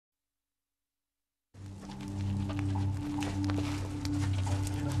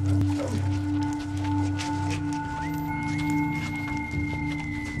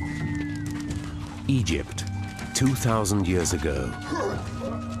Egypt, 2,000 years ago,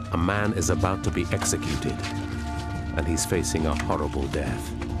 a man is about to be executed, and he's facing a horrible death.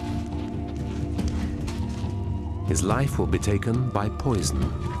 His life will be taken by poison,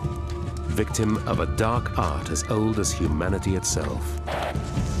 victim of a dark art as old as humanity itself.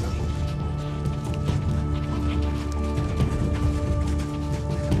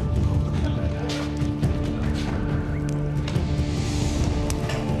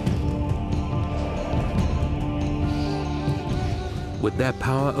 With their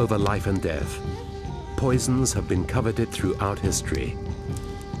power over life and death, poisons have been coveted throughout history,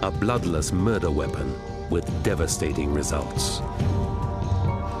 a bloodless murder weapon with devastating results.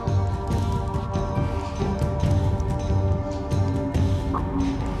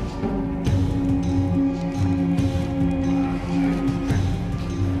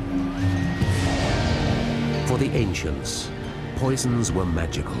 For the ancients, poisons were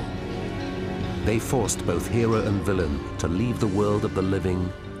magical. They forced both hero and villain to leave the world of the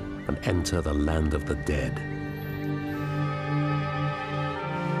living and enter the land of the dead.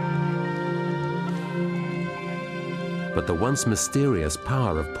 But the once mysterious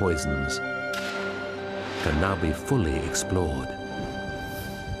power of poisons can now be fully explored.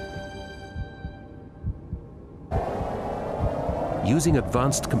 Using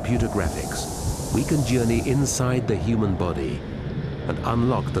advanced computer graphics, we can journey inside the human body and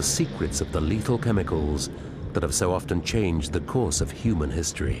unlock the secrets of the lethal chemicals that have so often changed the course of human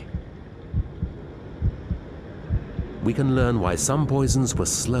history. We can learn why some poisons were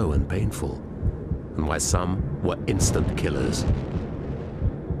slow and painful, and why some were instant killers.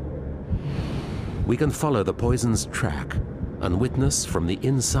 We can follow the poison's track and witness from the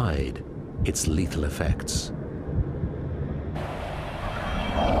inside its lethal effects.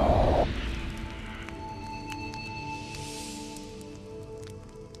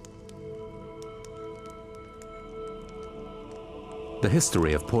 The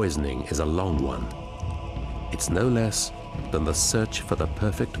history of poisoning is a long one. It's no less than the search for the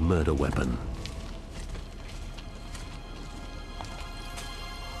perfect murder weapon.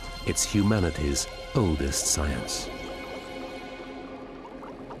 It's humanity's oldest science.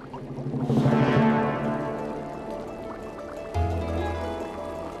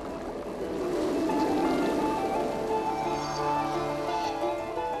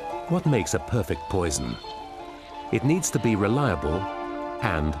 What makes a perfect poison? It needs to be reliable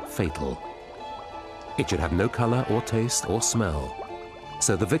and fatal. It should have no color or taste or smell,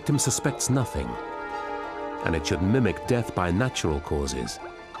 so the victim suspects nothing. And it should mimic death by natural causes,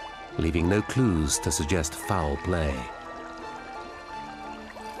 leaving no clues to suggest foul play.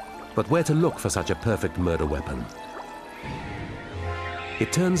 But where to look for such a perfect murder weapon?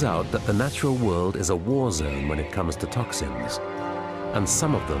 It turns out that the natural world is a war zone when it comes to toxins, and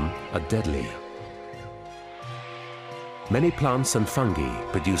some of them are deadly. Many plants and fungi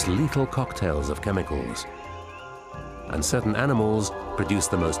produce lethal cocktails of chemicals, and certain animals produce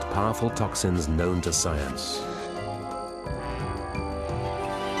the most powerful toxins known to science.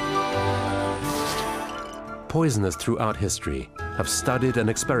 Poisoners throughout history have studied and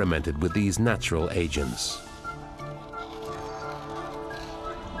experimented with these natural agents.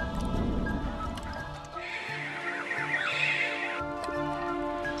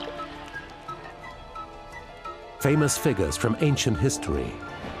 Famous figures from ancient history,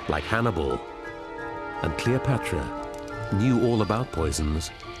 like Hannibal and Cleopatra, knew all about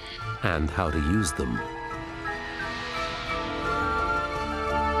poisons and how to use them.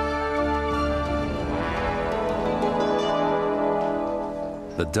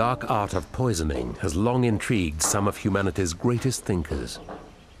 The dark art of poisoning has long intrigued some of humanity's greatest thinkers,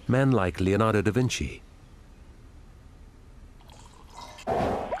 men like Leonardo da Vinci.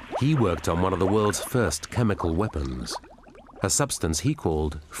 He worked on one of the world's first chemical weapons, a substance he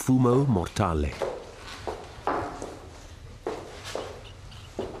called fumo mortale.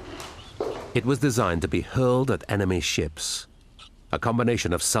 It was designed to be hurled at enemy ships. A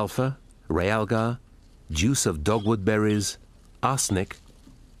combination of sulfur, realgar, juice of dogwood berries, arsenic,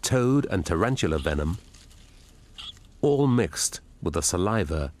 toad and tarantula venom, all mixed with the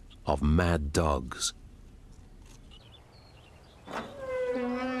saliva of mad dogs.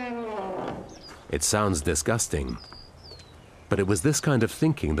 It sounds disgusting, but it was this kind of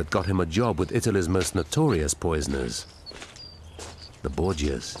thinking that got him a job with Italy's most notorious poisoners, the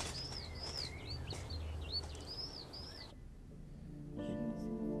Borgias.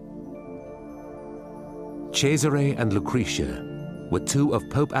 Cesare and Lucretia were two of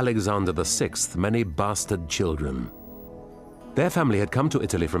Pope Alexander VI's many bastard children. Their family had come to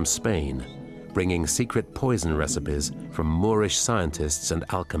Italy from Spain, bringing secret poison recipes from Moorish scientists and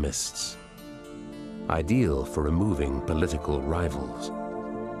alchemists. ideal for removing political rivals.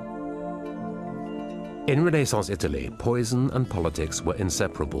 In Renaissance Italy, poison and politics were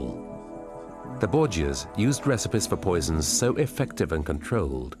inseparable. The Borgias used recipes for poisons so effective and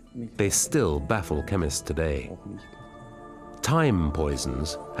controlled, they still baffle chemists today. Time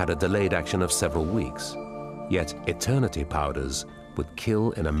poisons had a delayed action of several weeks, yet eternity powders would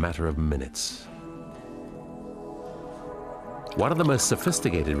kill in a matter of minutes. One of the most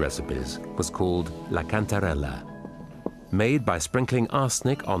sophisticated recipes was called La Cantarella, made by sprinkling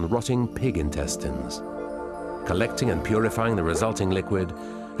arsenic on rotting pig intestines, collecting and purifying the resulting liquid,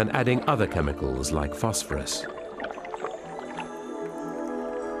 and adding other chemicals like phosphorus.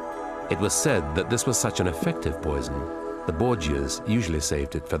 It was said that this was such an effective poison, the Borgias usually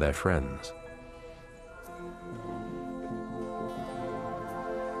saved it for their friends.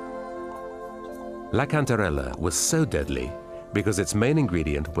 La Cantarella was so deadly because its main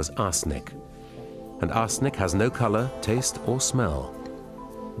ingredient was arsenic. And arsenic has no color, taste, or smell.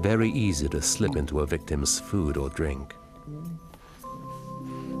 Very easy to slip into a victim's food or drink.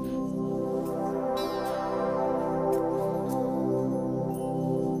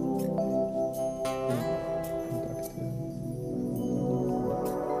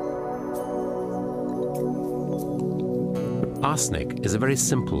 Arsenic is a very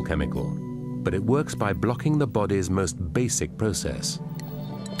simple chemical, but it works by blocking the body's most basic process.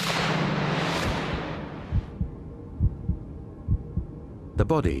 The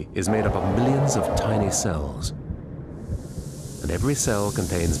body is made up of millions of tiny cells, and every cell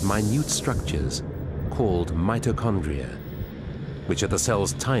contains minute structures called mitochondria, which are the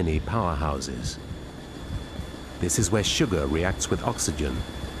cell's tiny powerhouses. This is where sugar reacts with oxygen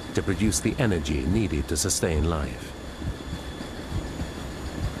to produce the energy needed to sustain life.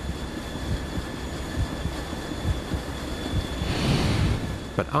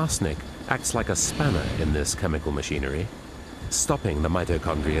 But arsenic acts like a spanner in this chemical machinery, stopping the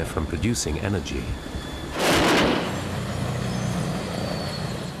mitochondria from producing energy.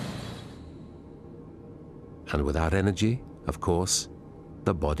 And without energy, of course,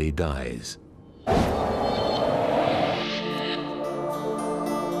 the body dies.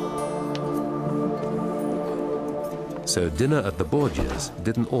 So dinner at the Borgias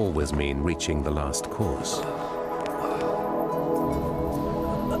didn't always mean reaching the last course.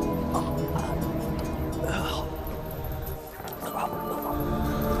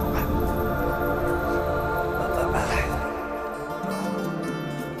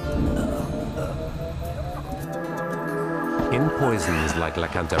 In poisons like La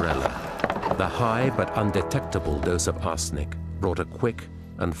Cantarella, the high but undetectable dose of arsenic brought a quick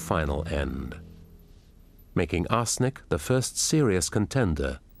and final end, making arsenic the first serious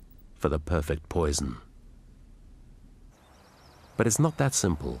contender for the perfect poison. But it's not that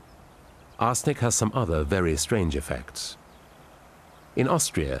simple. Arsenic has some other very strange effects. In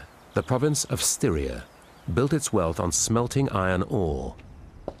Austria, the province of Styria built its wealth on smelting iron ore,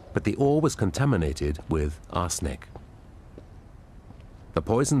 but the ore was contaminated with arsenic. The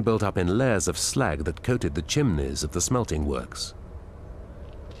poison built up in layers of slag that coated the chimneys of the smelting works.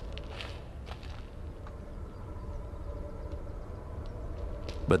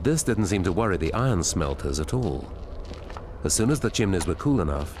 But this didn't seem to worry the iron smelters at all. As soon as the chimneys were cool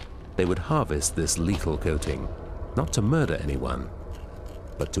enough, they would harvest this lethal coating, not to murder anyone,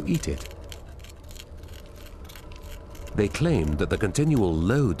 but to eat it. They claimed that the continual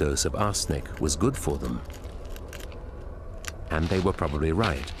low dose of arsenic was good for them. And they were probably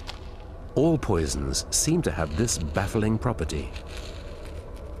right. All poisons seem to have this baffling property.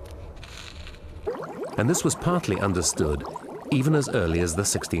 And this was partly understood even as early as the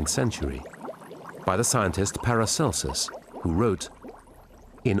 16th century by the scientist Paracelsus, who wrote,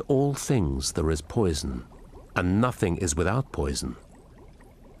 "In all things there is poison, and nothing is without poison.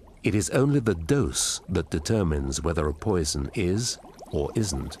 It is only the dose that determines whether a poison is or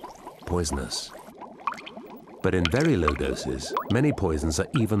isn't poisonous." But in very low doses, many poisons are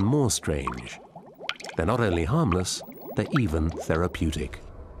even more strange. They're not only harmless, they're even therapeutic.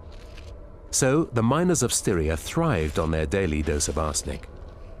 So the miners of Styria thrived on their daily dose of arsenic.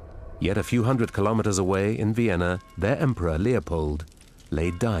 Yet a few hundred kilometers away in Vienna, their emperor Leopold lay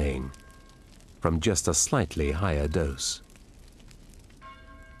dying from just a slightly higher dose.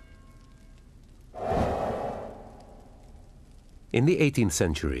 In the 18th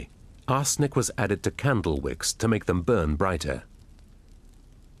century, arsenic was added to candle wicks to make them burn brighter.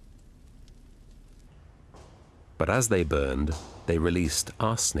 But as they burned, they released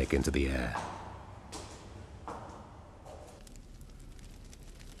arsenic into the air.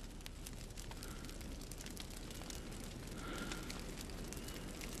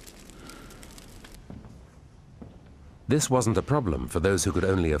 This wasn't a problem for those who could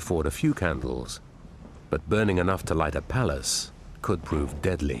only afford a few candles, but burning enough to light a palace could prove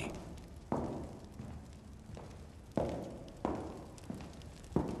deadly.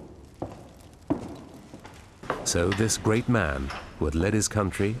 So this great man, who had led his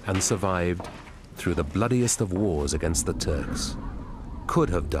country and survived through the bloodiest of wars against the Turks, could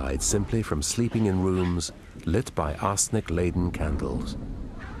have died simply from sleeping in rooms lit by arsenic-laden candles.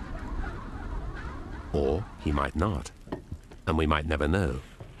 Or he might not, and we might never know,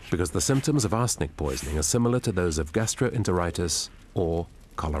 because the symptoms of arsenic poisoning are similar to those of gastroenteritis or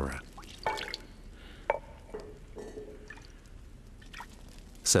cholera.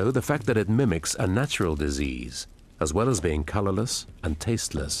 So the fact that it mimics a natural disease, as well as being colorless and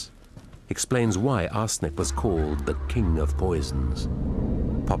tasteless, explains why arsenic was called the king of poisons,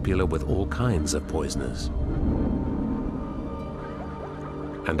 popular with all kinds of poisoners.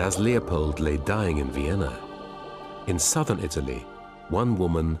 And as Leopold lay dying in Vienna, in southern Italy, one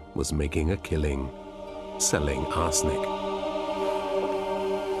woman was making a killing, selling arsenic.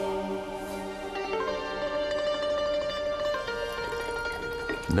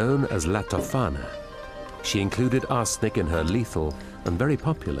 Known as La Tofana, she included arsenic in her lethal and very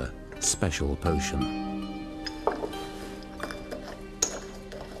popular special potion.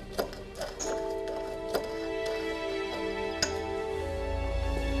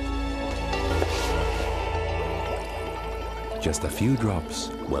 Just a few drops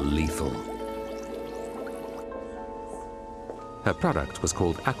were lethal. Her product was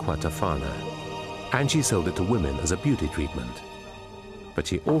called Aqua Tofana, and she sold it to women as a beauty treatment. But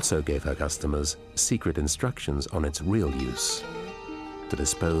she also gave her customers secret instructions on its real use, to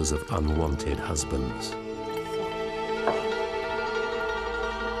dispose of unwanted husbands.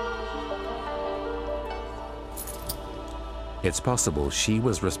 It's possible she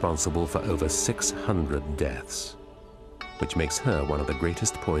was responsible for over 600 deaths, which makes her one of the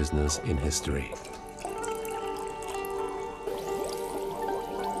greatest poisoners in history.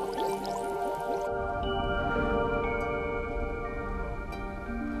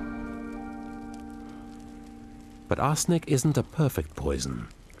 But arsenic isn't a perfect poison.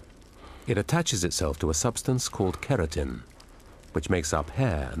 It attaches itself to a substance called keratin, which makes up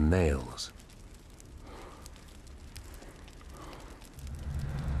hair and nails.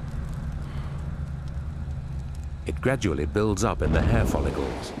 It gradually builds up in the hair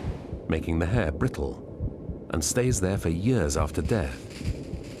follicles, making the hair brittle, and stays there for years after death.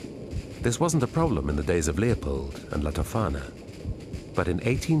 This wasn't a problem in the days of Leopold and La Tofana, but in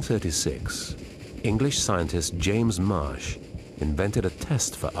 1836, English scientist James Marsh invented a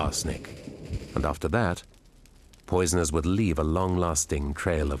test for arsenic, and after that, poisoners would leave a long-lasting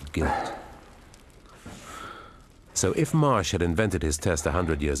trail of guilt. So if Marsh had invented his test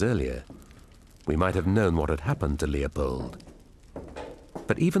 100 years earlier, we might have known what had happened to Leopold.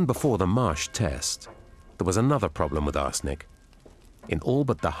 But even before the Marsh test, there was another problem with arsenic. In all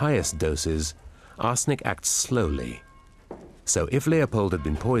but the highest doses, arsenic acts slowly. So if Leopold had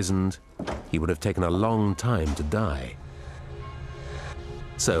been poisoned, he would have taken a long time to die.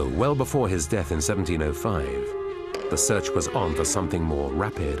 So, well before his death in 1705, the search was on for something more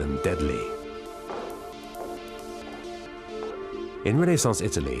rapid and deadly. In Renaissance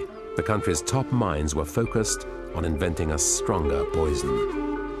Italy, the country's top minds were focused on inventing a stronger poison.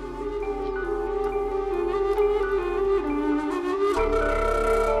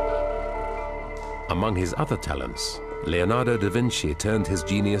 Among his other talents, Leonardo da Vinci turned his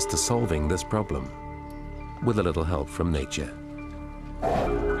genius to solving this problem, with a little help from nature.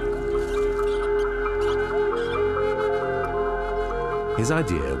 His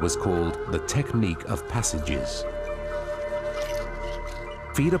idea was called the technique of passages.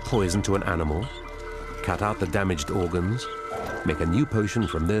 Feed a poison to an animal, cut out the damaged organs, make a new potion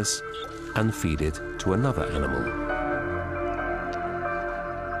from this, and feed it to another animal.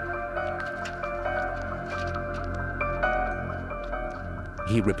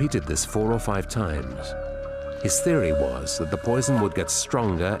 He repeated this 4 or 5 times. His theory was that the poison would get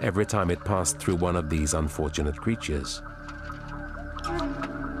stronger every time it passed through one of these unfortunate creatures.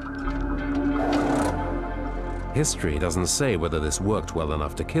 History doesn't say whether this worked well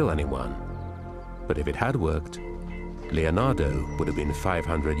enough to kill anyone, but if it had worked, Leonardo would have been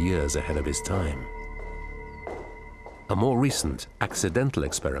 500 years ahead of his time. A more recent accidental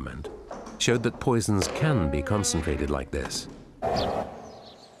experiment showed that poisons can be concentrated like this.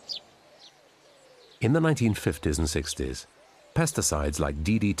 In the 1950s and 60s, pesticides like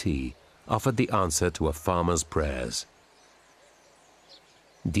DDT offered the answer to a farmer's prayers.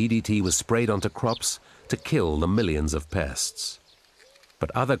 DDT was sprayed onto crops to kill the millions of pests.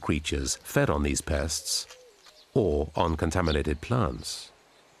 But other creatures fed on these pests or on contaminated plants.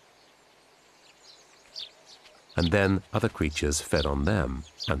 And then other creatures fed on them,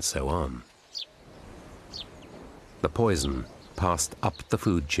 and so on. The poison passed up the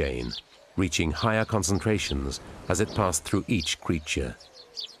food chain, reaching higher concentrations as it passed through each creature.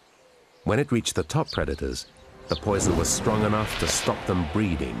 When it reached the top predators, the poison was strong enough to stop them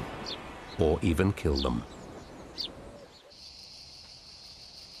breeding, or even kill them.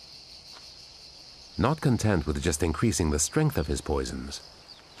 Not content with just increasing the strength of his poisons,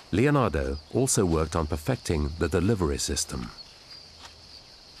 Leonardo also worked on perfecting the delivery system.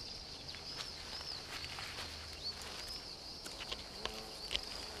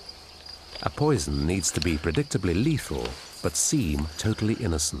 A poison needs to be predictably lethal, but seem totally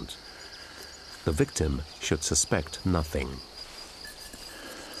innocent. The victim should suspect nothing.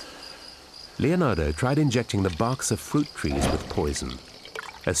 Leonardo tried injecting the barks of fruit trees with poison,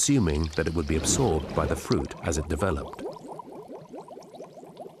 assuming that it would be absorbed by the fruit as it developed.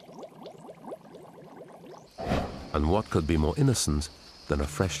 And what could be more innocent than a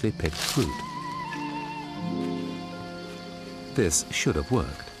freshly picked fruit? This should have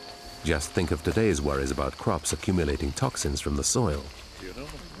worked. Just think of today's worries about crops accumulating toxins from the soil.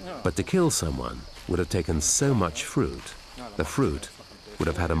 But to kill someone would have taken so much fruit, the fruit would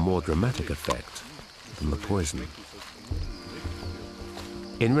have had a more dramatic effect than the poison.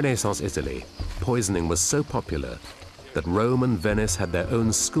 In Renaissance Italy, poisoning was so popular that Rome and Venice had their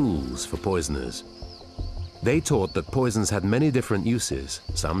own schools for poisoners. They taught that poisons had many different uses,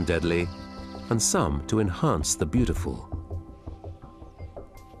 some deadly, and some to enhance the beautiful.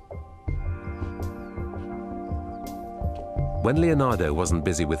 When Leonardo wasn't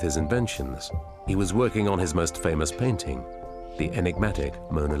busy with his inventions, he was working on his most famous painting, the enigmatic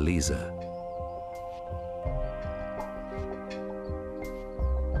Mona Lisa.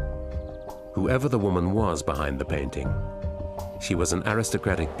 Whoever the woman was behind the painting, she was an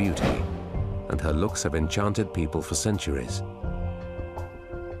aristocratic beauty, and her looks have enchanted people for centuries.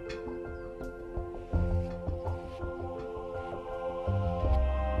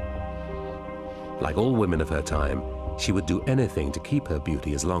 Like all women of her time, she would do anything to keep her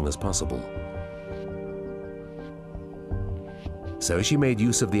beauty as long as possible. So she made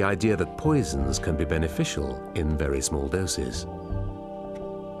use of the idea that poisons can be beneficial in very small doses.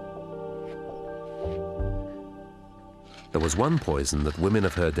 There was one poison that women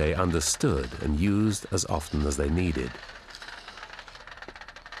of her day understood and used as often as they needed.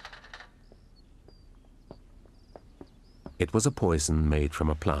 It was a poison made from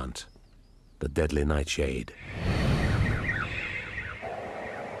a plant, the deadly nightshade.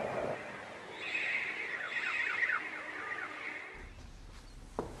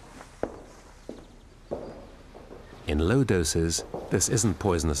 In low doses, this isn't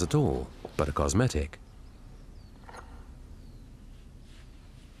poisonous at all, but a cosmetic.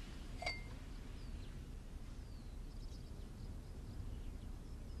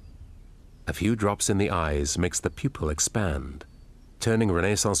 A few drops in the eyes makes the pupil expand, turning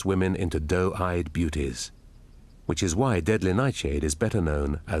Renaissance women into doe-eyed beauties, which is why deadly nightshade is better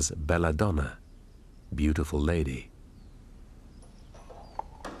known as belladonna, beautiful lady.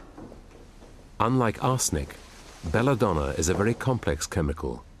 Unlike arsenic, belladonna is a very complex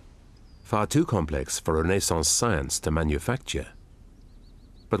chemical, far too complex for Renaissance science to manufacture.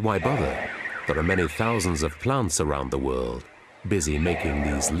 But why bother? There are many thousands of plants around the world busy making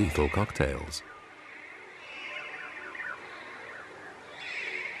these lethal cocktails.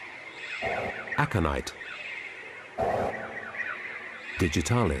 Aconite,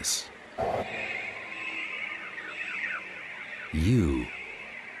 digitalis, yew,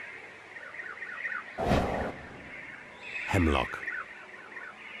 hemlock,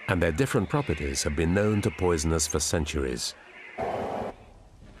 and their different properties have been known to poison us for centuries.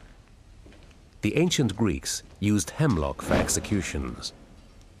 The ancient Greeks used hemlock for executions.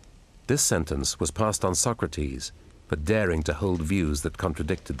 This sentence was passed on Socrates for daring to hold views that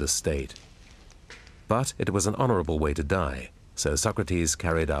contradicted the state. But it was an honorable way to die, so Socrates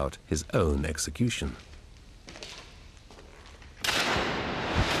carried out his own execution.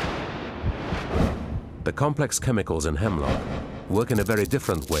 The complex chemicals in hemlock work in a very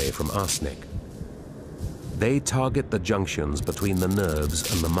different way from arsenic. They target the junctions between the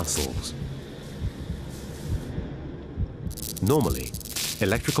nerves and the muscles. Normally,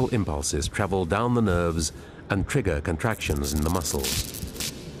 electrical impulses travel down the nerves and trigger contractions in the muscles.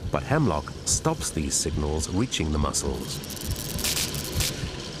 But hemlock stops these signals reaching the muscles.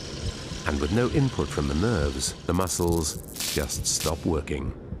 And with no input from the nerves, the muscles just stop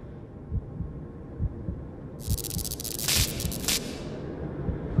working.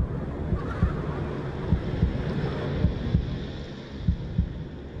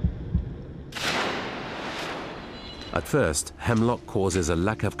 At first, hemlock causes a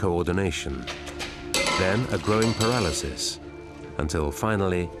lack of coordination, then a growing paralysis, until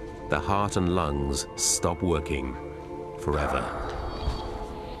finally the heart and lungs stop working forever.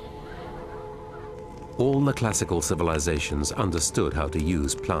 All the classical civilizations understood how to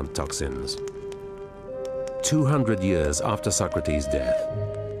use plant toxins. 200 years after Socrates'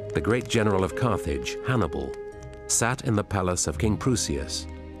 death, the great general of Carthage, Hannibal, sat in the palace of King Prusias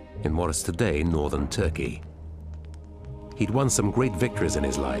in what is today northern Turkey. He'd won some great victories in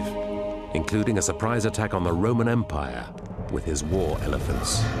his life, including a surprise attack on the Roman Empire with his war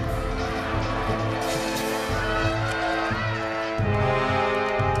elephants.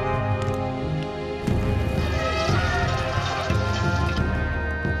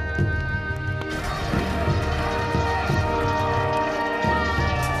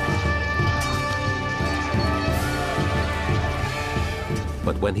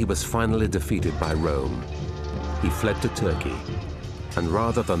 But when he was finally defeated by Rome, he fled to Turkey, and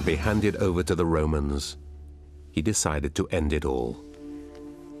rather than be handed over to the Romans, he decided to end it all.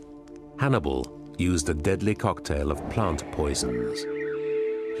 Hannibal used a deadly cocktail of plant poisons.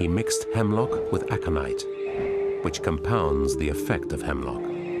 He mixed hemlock with aconite, which compounds the effect of hemlock.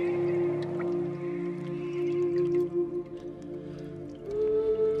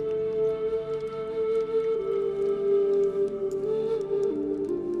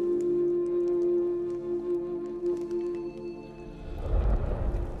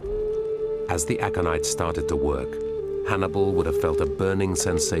 As the aconite started to work, Hannibal would have felt a burning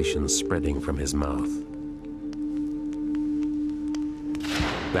sensation spreading from his mouth.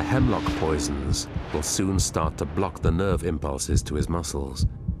 The hemlock poisons will soon start to block the nerve impulses to his muscles,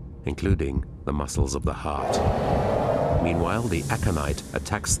 including the muscles of the heart. Meanwhile, the aconite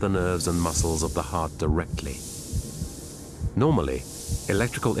attacks the nerves and muscles of the heart directly. Normally,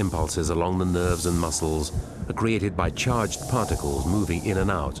 electrical impulses along the nerves and muscles are created by charged particles moving in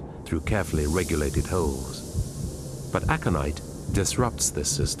and out through carefully regulated holes. But aconite disrupts this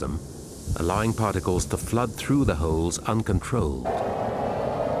system, allowing particles to flood through the holes uncontrolled.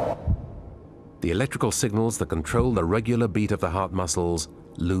 The electrical signals that control the regular beat of the heart muscles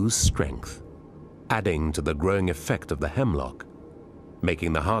lose strength, adding to the growing effect of the hemlock,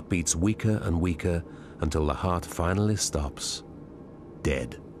 making the heartbeats weaker and weaker until the heart finally stops,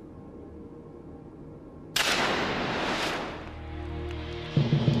 dead.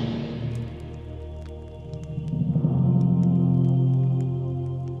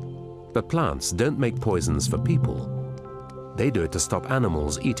 But plants don't make poisons for people. They do it to stop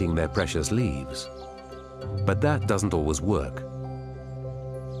animals eating their precious leaves. But that doesn't always work.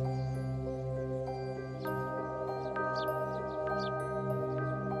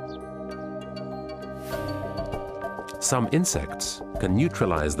 Some insects can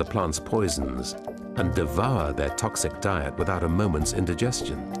neutralize the plant's poisons and devour their toxic diet without a moment's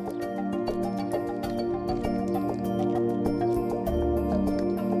indigestion.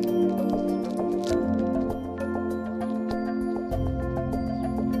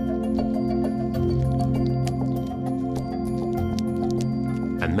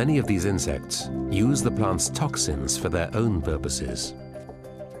 And many of these insects use the plant's toxins for their own purposes.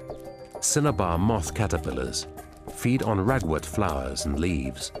 Cinnabar moth caterpillars feed on ragwort flowers and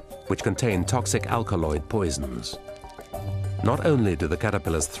leaves, which contain toxic alkaloid poisons. Not only do the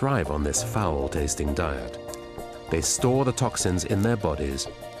caterpillars thrive on this foul-tasting diet, they store the toxins in their bodies,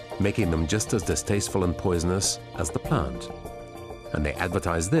 making them just as distasteful and poisonous as the plant. And they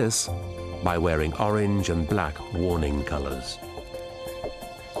advertise this by wearing orange and black warning colors.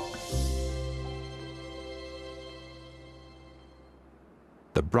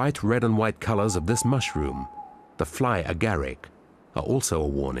 The bright red and white colors of this mushroom, the fly agaric, are also a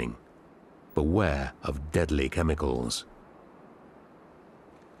warning. Beware of deadly chemicals.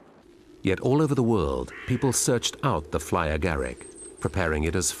 Yet all over the world, people searched out the fly agaric, preparing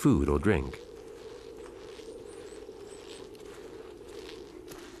it as food or drink.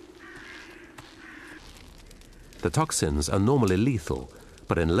 The toxins are normally lethal,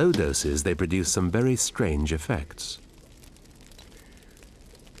 but in low doses they produce some very strange effects.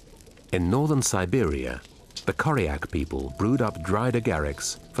 In northern Siberia, the Koryak people brewed up dried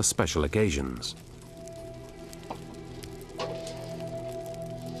agarics for special occasions.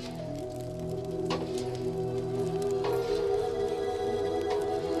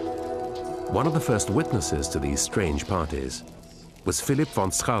 One of the first witnesses to these strange parties was Philip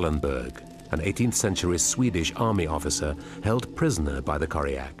von Schalenberg, an 18th century Swedish army officer held prisoner by the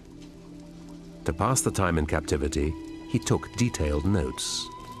Koryak. To pass the time in captivity, he took detailed notes.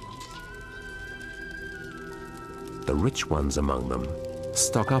 The rich ones among them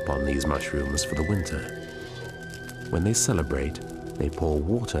stock up on these mushrooms for the winter. When they celebrate, they pour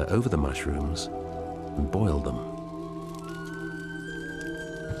water over the mushrooms and boil them.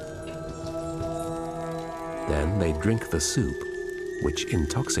 Then they drink the soup, which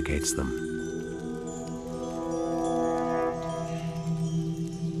intoxicates them.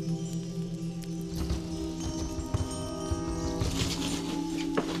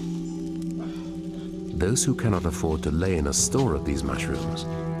 Those who cannot afford to lay in a store of these mushrooms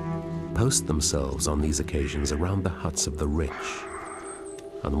post themselves on these occasions around the huts of the rich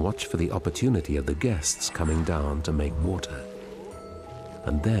and watch for the opportunity of the guests coming down to make water,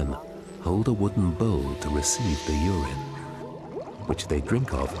 and then hold a wooden bowl to receive the urine, which they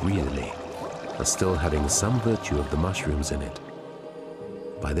drink of greedily, as still having some virtue of the mushrooms in it.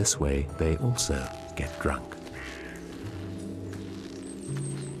 By this way, they also get drunk.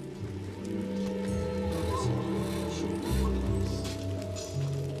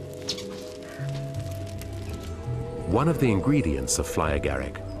 One of the ingredients of fly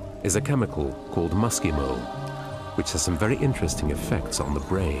agaric is a chemical called muskimol, which has some very interesting effects on the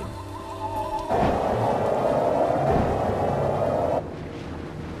brain.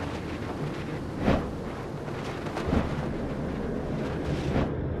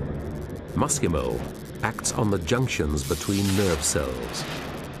 Muskimol acts on the junctions between nerve cells,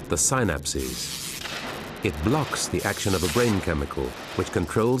 the synapses. It blocks the action of a brain chemical which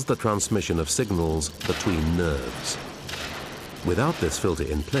controls the transmission of signals between nerves. Without this filter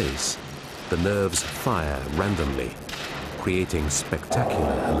in place, the nerves fire randomly, creating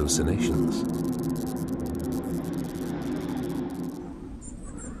spectacular hallucinations.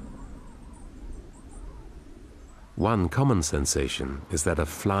 One common sensation is that of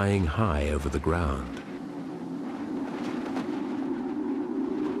flying high over the ground.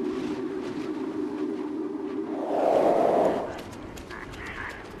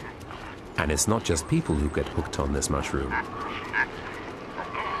 And it's not just people who get hooked on this mushroom.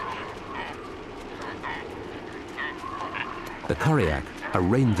 The Koryak are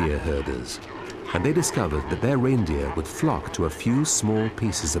reindeer herders, and they discovered that their reindeer would flock to a few small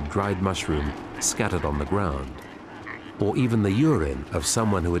pieces of dried mushroom scattered on the ground, or even the urine of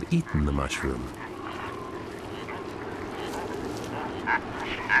someone who had eaten the mushroom.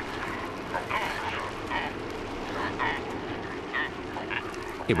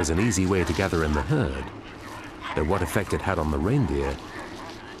 It was an easy way to gather in the herd, though what effect it had on the reindeer,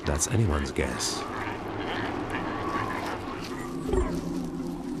 that's anyone's guess.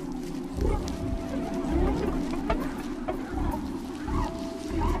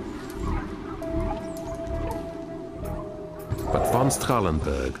 But von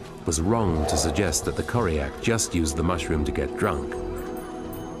Strahlenberg was wrong to suggest that the Koryak just used the mushroom to get drunk.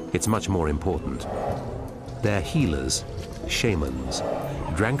 It's much more important. Their healers, shamans,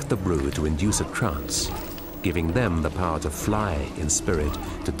 drank the brew to induce a trance, giving them the power to fly in spirit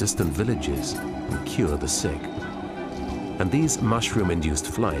to distant villages and cure the sick. And these mushroom-induced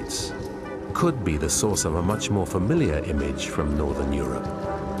flights could be the source of a much more familiar image from Northern Europe.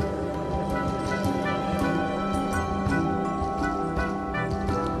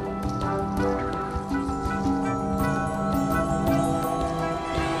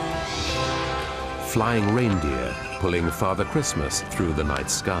 Flying reindeer pulling Father Christmas through the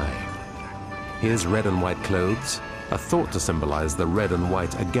night sky. His red and white clothes are thought to symbolize the red and white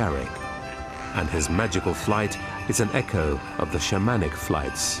agaric, and his magical flight is an echo of the shamanic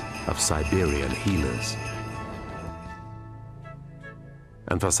flights of Siberian healers.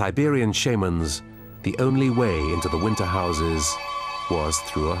 And for Siberian shamans, the only way into the winter houses was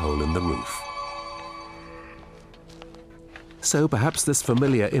through a hole in the roof. So perhaps this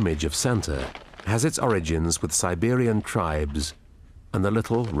familiar image of Santa has its origins with Siberian tribes and the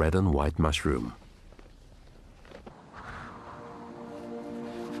little red and white mushroom.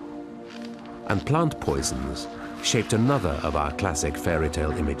 And plant poisons shaped another of our classic fairy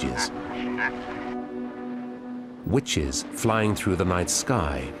tale images. Witches flying through the night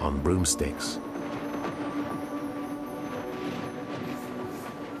sky on broomsticks.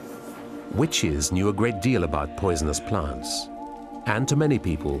 Witches knew a great deal about poisonous plants. And to many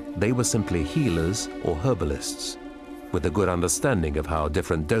people, they were simply healers or herbalists, with a good understanding of how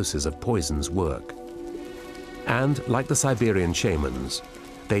different doses of poisons work. And like the Siberian shamans,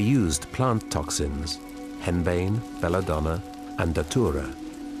 they used plant toxins, henbane, belladonna, and datura,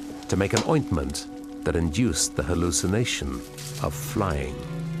 to make an ointment that induced the hallucination of flying.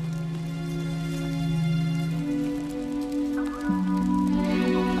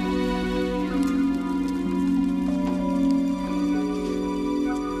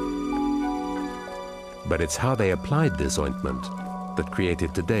 But it's how they applied this ointment that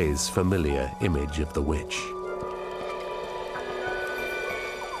created today's familiar image of the witch.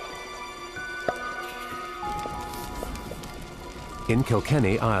 In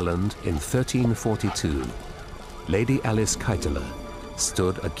Kilkenny, Ireland, in 1342, Lady Alice Keiteler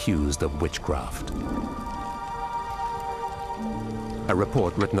stood accused of witchcraft. A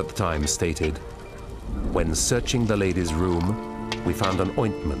report written at the time stated, "When searching the lady's room, we found an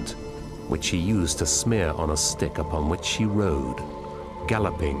ointment which she used to smear on a stick upon which she rode,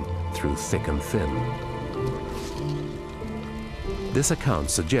 galloping through thick and thin." This account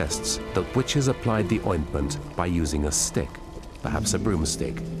suggests that witches applied the ointment by using a stick, perhaps a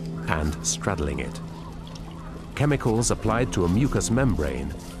broomstick, and straddling it. Chemicals applied to a mucous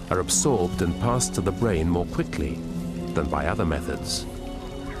membrane are absorbed and passed to the brain more quickly than by other methods.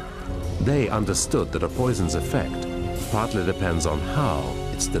 They understood that a poison's effect partly depends on how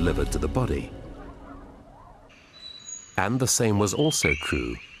it's delivered to the body. And the same was also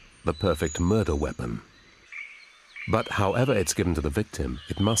true, the perfect murder weapon. But however it's given to the victim,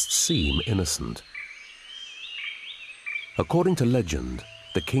 it must seem innocent. According to legend,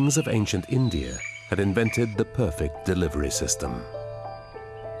 the kings of ancient India had invented the perfect delivery system.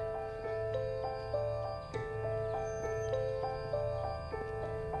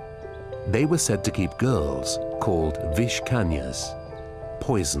 They were said to keep girls, called Vishkanyas,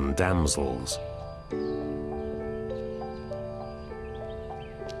 poison damsels.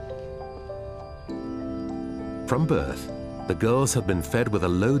 From birth, the girls had been fed with a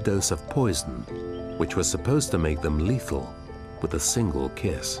low dose of poison, which was supposed to make them lethal with a single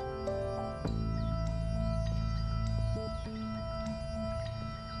kiss.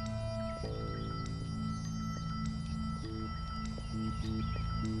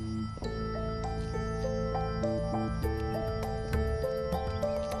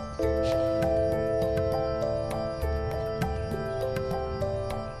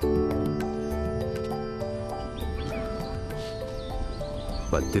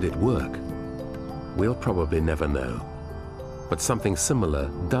 But did it work? We'll probably never know. But something similar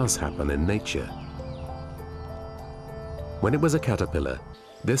does happen in nature. When it was a caterpillar,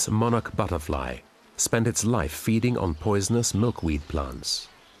 this monarch butterfly spent its life feeding on poisonous milkweed plants.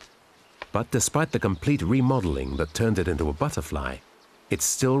 But despite the complete remodeling that turned it into a butterfly, it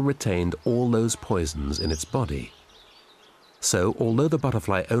still retained all those poisons in its body. So, although the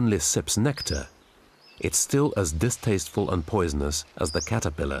butterfly only sips nectar, it's still as distasteful and poisonous as the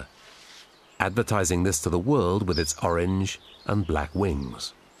caterpillar, advertising this to the world with its orange and black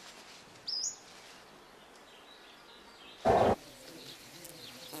wings.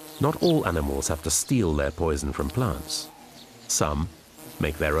 Not all animals have to steal their poison from plants. Some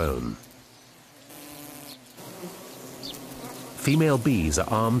make their own. Female bees are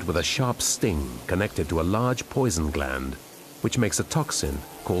armed with a sharp sting connected to a large poison gland, which makes a toxin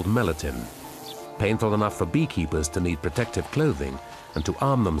called melittin, painful enough for beekeepers to need protective clothing and to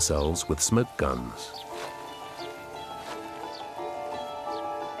arm themselves with smoke guns.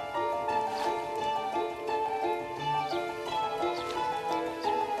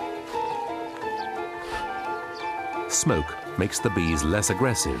 Smoke makes the bees less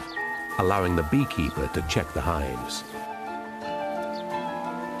aggressive, allowing the beekeeper to check the hives.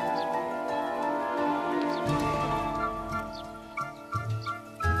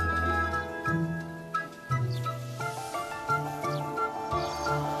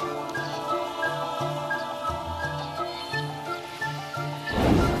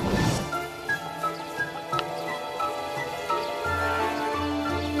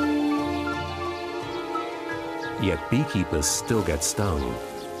 Yet beekeepers still get stung,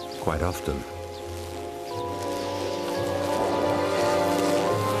 quite often.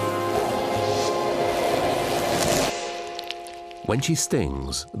 When she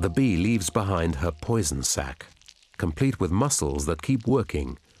stings, the bee leaves behind her poison sac, complete with muscles that keep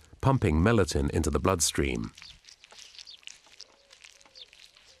working, pumping melittin into the bloodstream.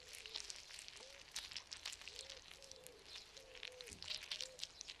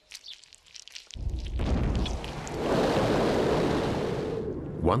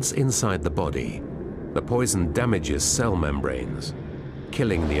 Once inside the body, the poison damages cell membranes,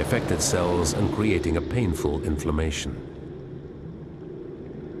 killing the affected cells and creating a painful inflammation.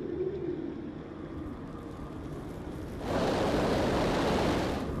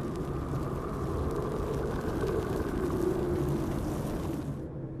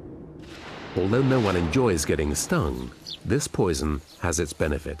 Although no one enjoys getting stung, this poison has its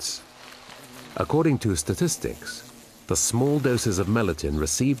benefits. According to statistics, the small doses of melittin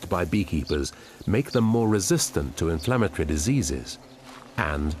received by beekeepers make them more resistant to inflammatory diseases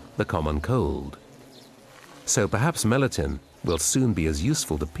and the common cold. So perhaps melittin will soon be as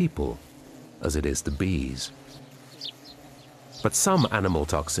useful to people as it is to bees. But some animal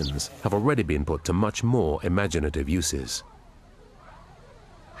toxins have already been put to much more imaginative uses.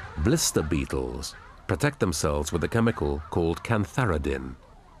 Blister beetles protect themselves with a chemical called cantharidin,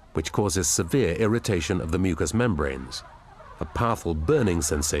 which causes severe irritation of the mucous membranes, a powerful burning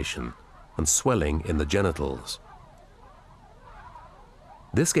sensation, and swelling in the genitals.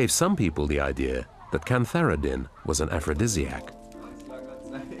 This gave some people the idea that cantharidin was an aphrodisiac.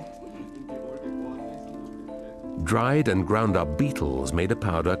 Dried and ground up beetles made a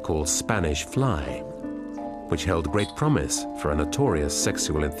powder called Spanish fly, which held great promise for a notorious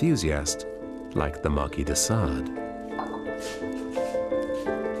sexual enthusiast like the Marquis de Sade.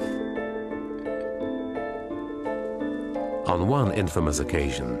 On one infamous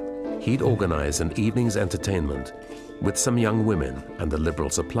occasion, he'd organize an evening's entertainment with some young women and a liberal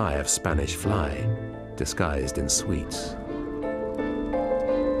supply of Spanish fly, disguised in sweets.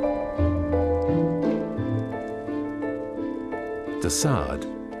 De Sade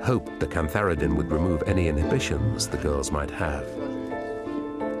hoped the cantharidin would remove any inhibitions the girls might have.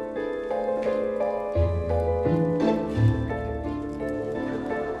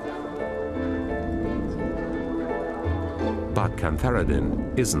 But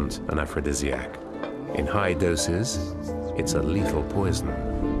cantharidin isn't an aphrodisiac. In high doses, it's a lethal poison.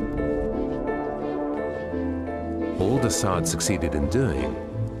 All de Sade succeeded in doing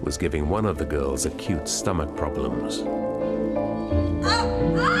was giving one of the girls acute stomach problems.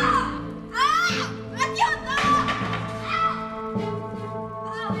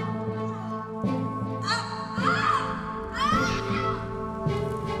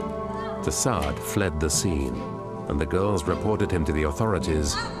 De Sade fled the scene, and the girls reported him to the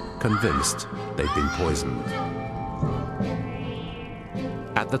authorities, convinced they'd been poisoned.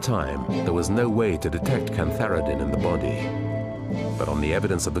 At the time, there was no way to detect cantharidin in the body, but on the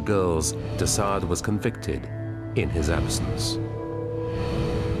evidence of the girls, de Sade was convicted in his absence.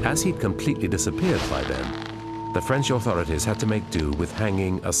 As he'd completely disappeared by then, the French authorities had to make do with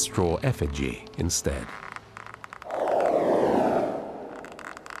hanging a straw effigy instead.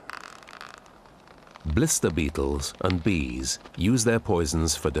 Blister beetles and bees use their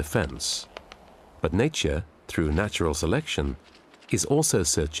poisons for defense, but nature, through natural selection, is also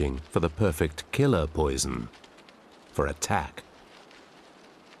searching for the perfect killer poison, for attack.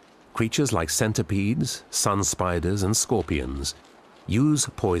 Creatures like centipedes, sun spiders, and scorpions use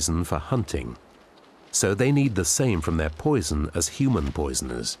poison for hunting, so they need the same from their poison as human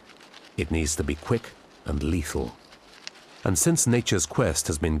poisoners. It needs to be quick and lethal. And since nature's quest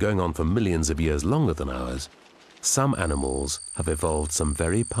has been going on for millions of years longer than ours, some animals have evolved some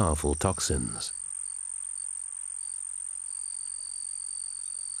very powerful toxins.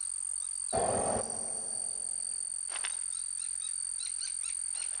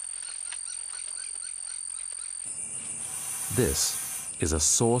 This is a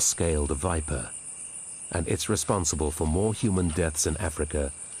saw-scaled viper, and it's responsible for more human deaths in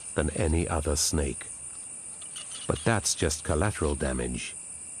Africa than any other snake. But that's just collateral damage.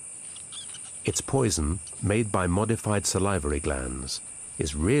 Its poison, made by modified salivary glands,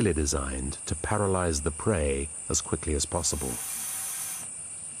 is really designed to paralyze the prey as quickly as possible.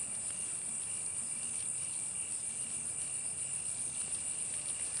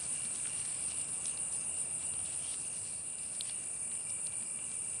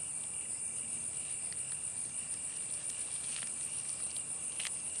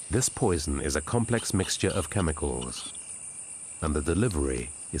 This poison is a complex mixture of chemicals, and the delivery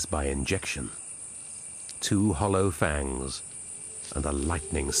is by injection. 2 hollow fangs and a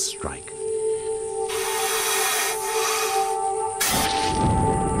lightning strike.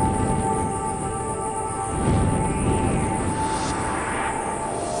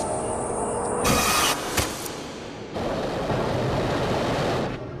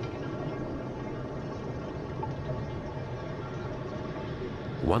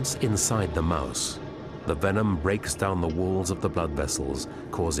 Once inside the mouse, the venom breaks down the walls of the blood vessels,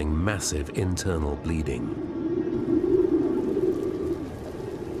 causing massive internal bleeding.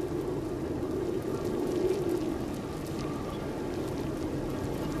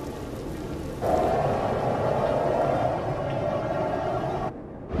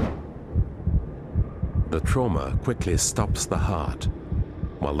 The trauma quickly stops the heart,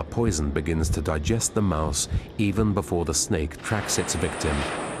 while the poison begins to digest the mouse even before the snake tracks its victim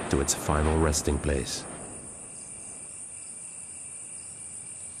to its final resting place.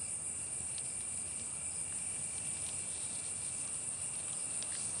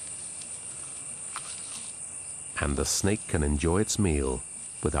 And the snake can enjoy its meal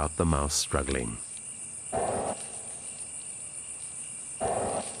without the mouse struggling.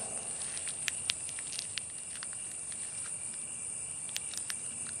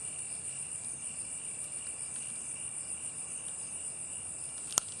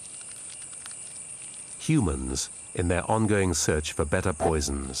 Humans, in their ongoing search for better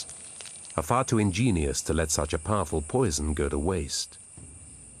poisons, are far too ingenious to let such a powerful poison go to waste.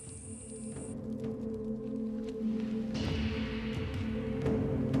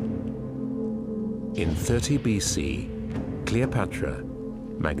 In 30 BC, Cleopatra,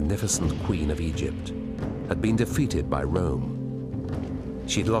 magnificent queen of Egypt, had been defeated by Rome.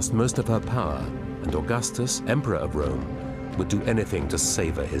 She'd lost most of her power, and Augustus, emperor of Rome, would do anything to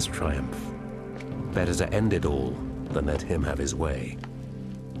savor his triumph. Better to end it all than let him have his way.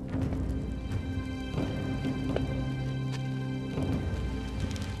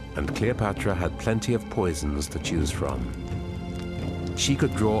 And Cleopatra had plenty of poisons to choose from. She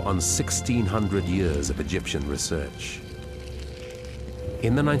could draw on 1,600 years of Egyptian research.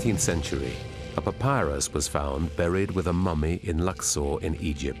 In the 19th century, a papyrus was found buried with a mummy in Luxor in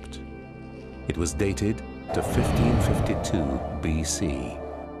Egypt. It was dated to 1552 BC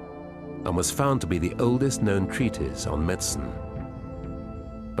and was found to be the oldest known treatise on medicine.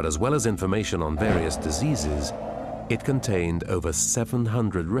 But as well as information on various diseases, it contained over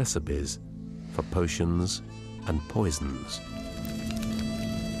 700 recipes for potions and poisons.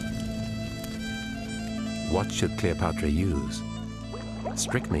 What should Cleopatra use?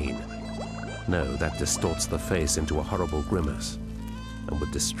 Strychnine? No, that distorts the face into a horrible grimace and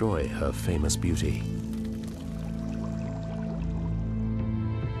would destroy her famous beauty.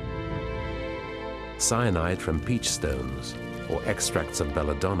 Cyanide from peach stones or extracts of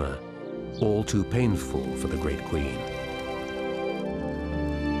belladonna, all too painful for the great queen.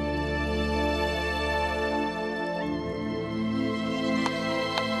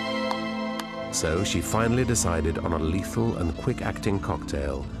 So she finally decided on a lethal and quick-acting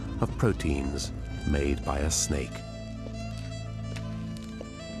cocktail of proteins made by a snake.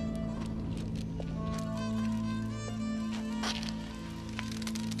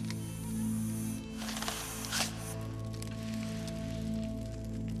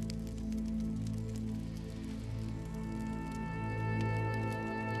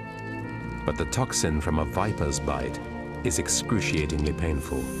 But the toxin from a viper's bite is excruciatingly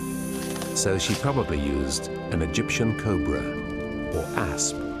painful. So she probably used an Egyptian cobra, or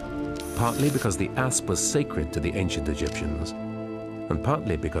asp, partly because the asp was sacred to the ancient Egyptians, and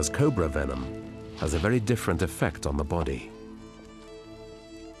partly because cobra venom has a very different effect on the body.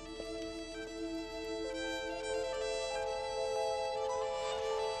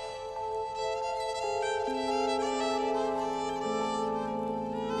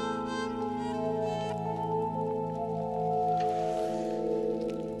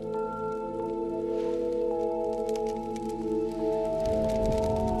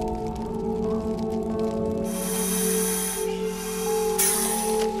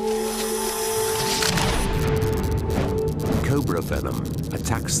 Cobra venom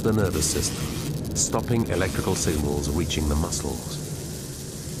attacks the nervous system, stopping electrical signals reaching the muscles.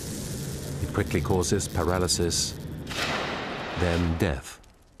 It quickly causes paralysis, then death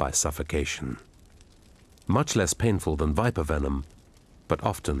by suffocation. Much less painful than viper venom, but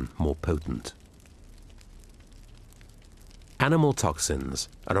often more potent. Animal toxins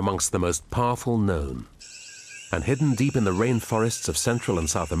are amongst the most powerful known, and hidden deep in the rainforests of Central and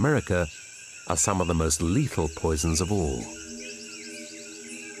South America are some of the most lethal poisons of all.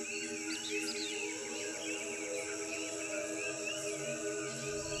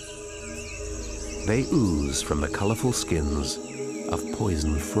 They ooze from the colorful skins of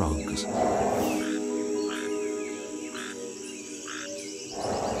poison frogs.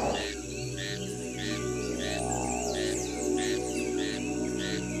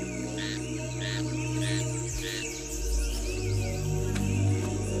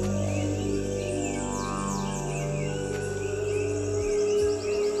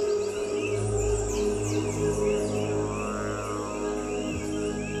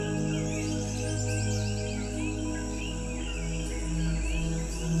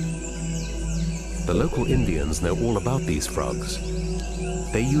 The local Indians know all about these frogs.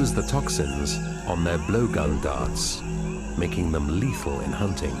 They use the toxins on their blowgun darts, making them lethal in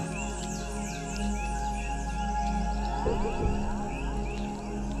hunting.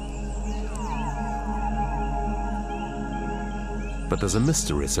 But there's a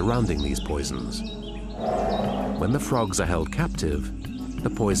mystery surrounding these poisons. When the frogs are held captive, the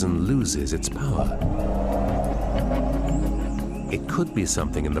poison loses its power. It could be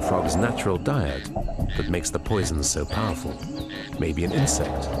something in the frog's natural diet that makes the poison so powerful. Maybe an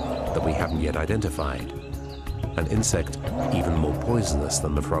insect that we haven't yet identified. An insect even more poisonous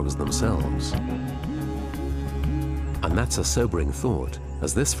than the frogs themselves. And that's a sobering thought,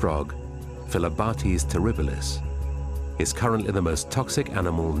 as this frog, Phyllobates terribilis, is currently the most toxic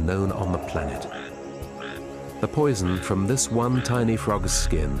animal known on the planet. The poison from this one tiny frog's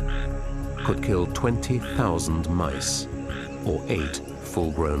skin could kill 20,000 mice, or 8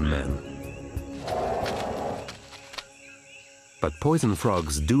 full-grown men. But poison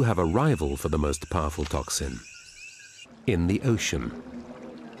frogs do have a rival for the most powerful toxin: in the ocean.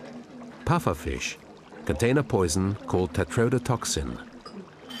 Pufferfish contain a poison called tetrodotoxin.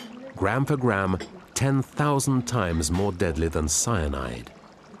 Gram for gram, 10,000 times more deadly than cyanide.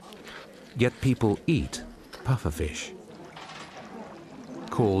 Yet people eat pufferfish.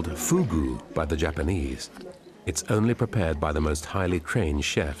 Called fugu by the Japanese, it's only prepared by the most highly trained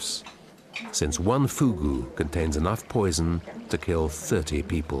chefs, since one fugu contains enough poison to kill 30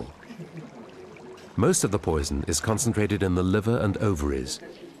 people. Most of the poison is concentrated in the liver and ovaries,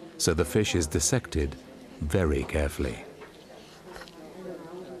 so the fish is dissected very carefully.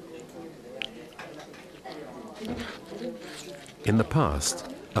 In the past,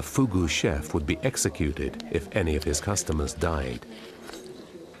 a fugu chef would be executed if any of his customers died.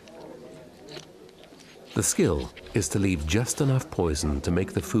 The skill is to leave just enough poison to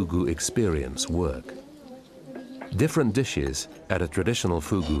make the fugu experience work. Different dishes at a traditional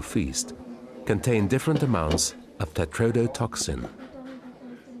fugu feast contain different amounts of tetrodotoxin.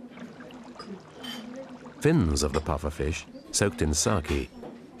 Fins of the pufferfish, soaked in sake,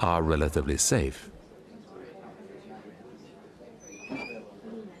 are relatively safe.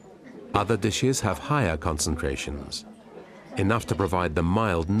 Other dishes have higher concentrations, enough to provide the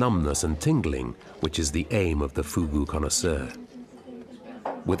mild numbness and tingling which is the aim of the fugu connoisseur.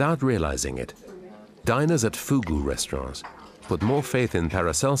 Without realizing it, diners at fugu restaurants put more faith in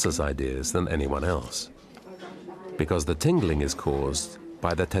Paracelsus' ideas than anyone else, because the tingling is caused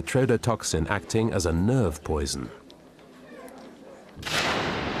by the tetrodotoxin acting as a nerve poison.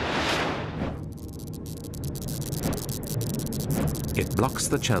 It blocks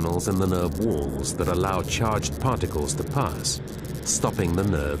the channels in the nerve walls that allow charged particles to pass, stopping the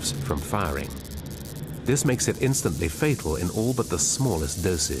nerves from firing. This makes it instantly fatal in all but the smallest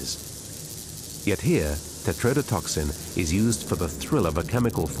doses. Yet here, tetrodotoxin is used for the thrill of a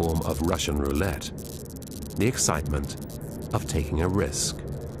chemical form of Russian roulette, the excitement of taking a risk.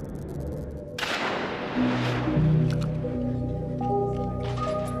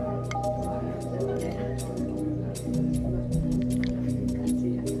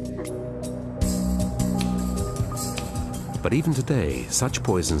 But even today, such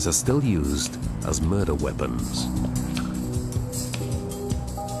poisons are still used as murder weapons.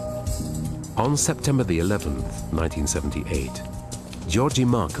 On September the 11th, 1978, Georgy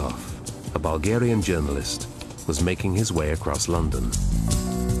Markov, a Bulgarian journalist, was making his way across London.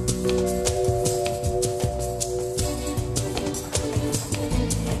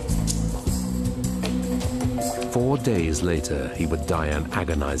 Four days later, he would die an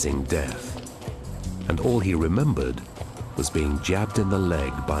agonizing death. And all he remembered was being jabbed in the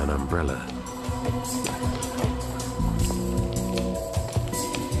leg by an umbrella.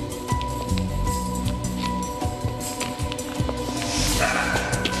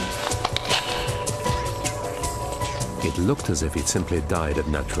 It looked as if he'd simply died of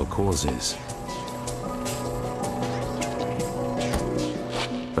natural causes.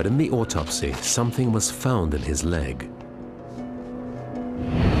 But in the autopsy, something was found in his leg.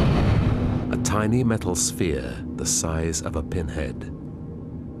 A tiny metal sphere the size of a pinhead.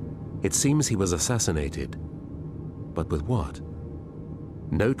 It seems he was assassinated, but with what?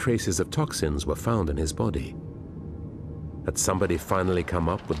 No traces of toxins were found in his body. Had somebody finally come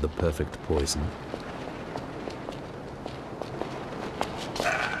up with the perfect poison?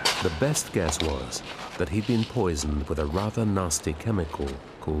 The best guess was that he'd been poisoned with a rather nasty chemical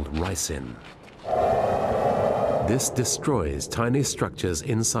called ricin. This destroys tiny structures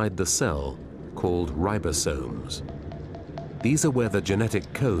inside the cell called ribosomes. These are where the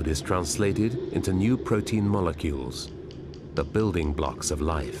genetic code is translated into new protein molecules, the building blocks of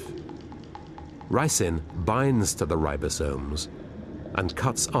life. Ricin binds to the ribosomes and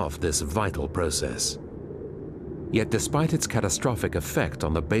cuts off this vital process. Yet despite its catastrophic effect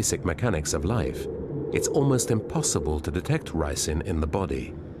on the basic mechanics of life, it's almost impossible to detect ricin in the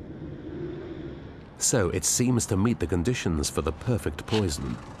body. So it seems to meet the conditions for the perfect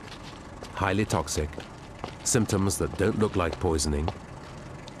poison. Highly toxic, symptoms that don't look like poisoning,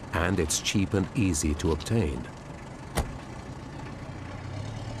 and it's cheap and easy to obtain.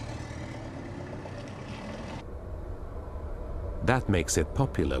 That makes it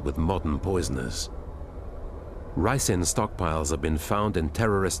popular with modern poisoners. Ricin stockpiles have been found in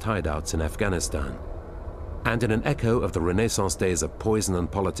terrorist hideouts in Afghanistan, and in an echo of the Renaissance days of poison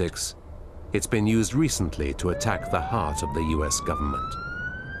and politics, it's been used recently to attack the heart of the US government.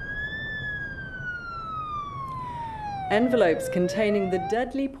 Envelopes containing the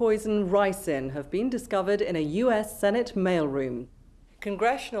deadly poison ricin have been discovered in a US Senate mailroom.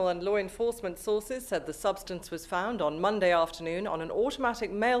 Congressional and law enforcement sources said the substance was found on Monday afternoon on an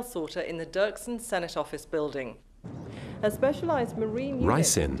automatic mail sorter in the Dirksen Senate office building. A specialized marine unit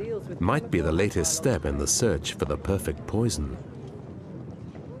Ricin deals with might be the latest step in the search for the perfect poison.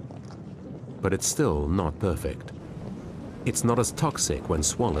 But it's still not perfect. It's not as toxic when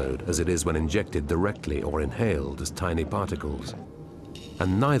swallowed as it is when injected directly or inhaled as tiny particles.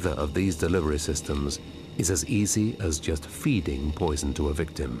 And neither of these delivery systems is as easy as just feeding poison to a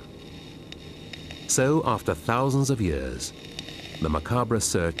victim. So, after thousands of years, the macabre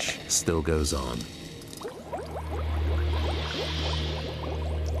search still goes on.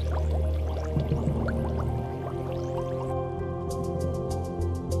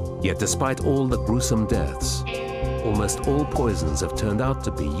 Yet despite all the gruesome deaths, almost all poisons have turned out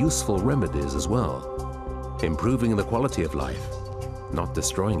to be useful remedies as well, improving the quality of life, not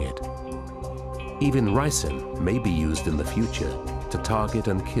destroying it. Even ricin may be used in the future to target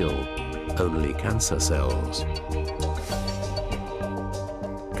and kill only cancer cells.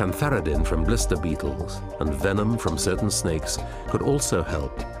 Cantharidin from blister beetles and venom from certain snakes could also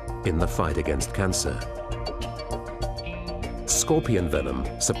help in the fight against cancer. Scorpion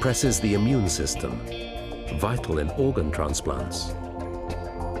venom suppresses the immune system, vital in organ transplants.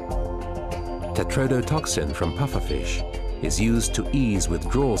 Tetrodotoxin from pufferfish is used to ease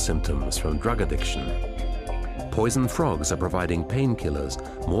withdrawal symptoms from drug addiction. Poison frogs are providing painkillers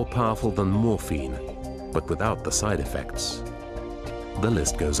more powerful than morphine, but without the side effects. The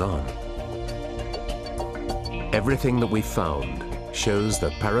list goes on. Everything that we found shows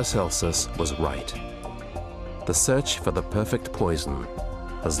that Paracelsus was right. The search for the perfect poison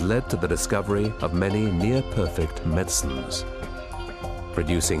has led to the discovery of many near-perfect medicines,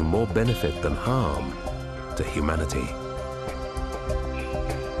 producing more benefit than harm to humanity.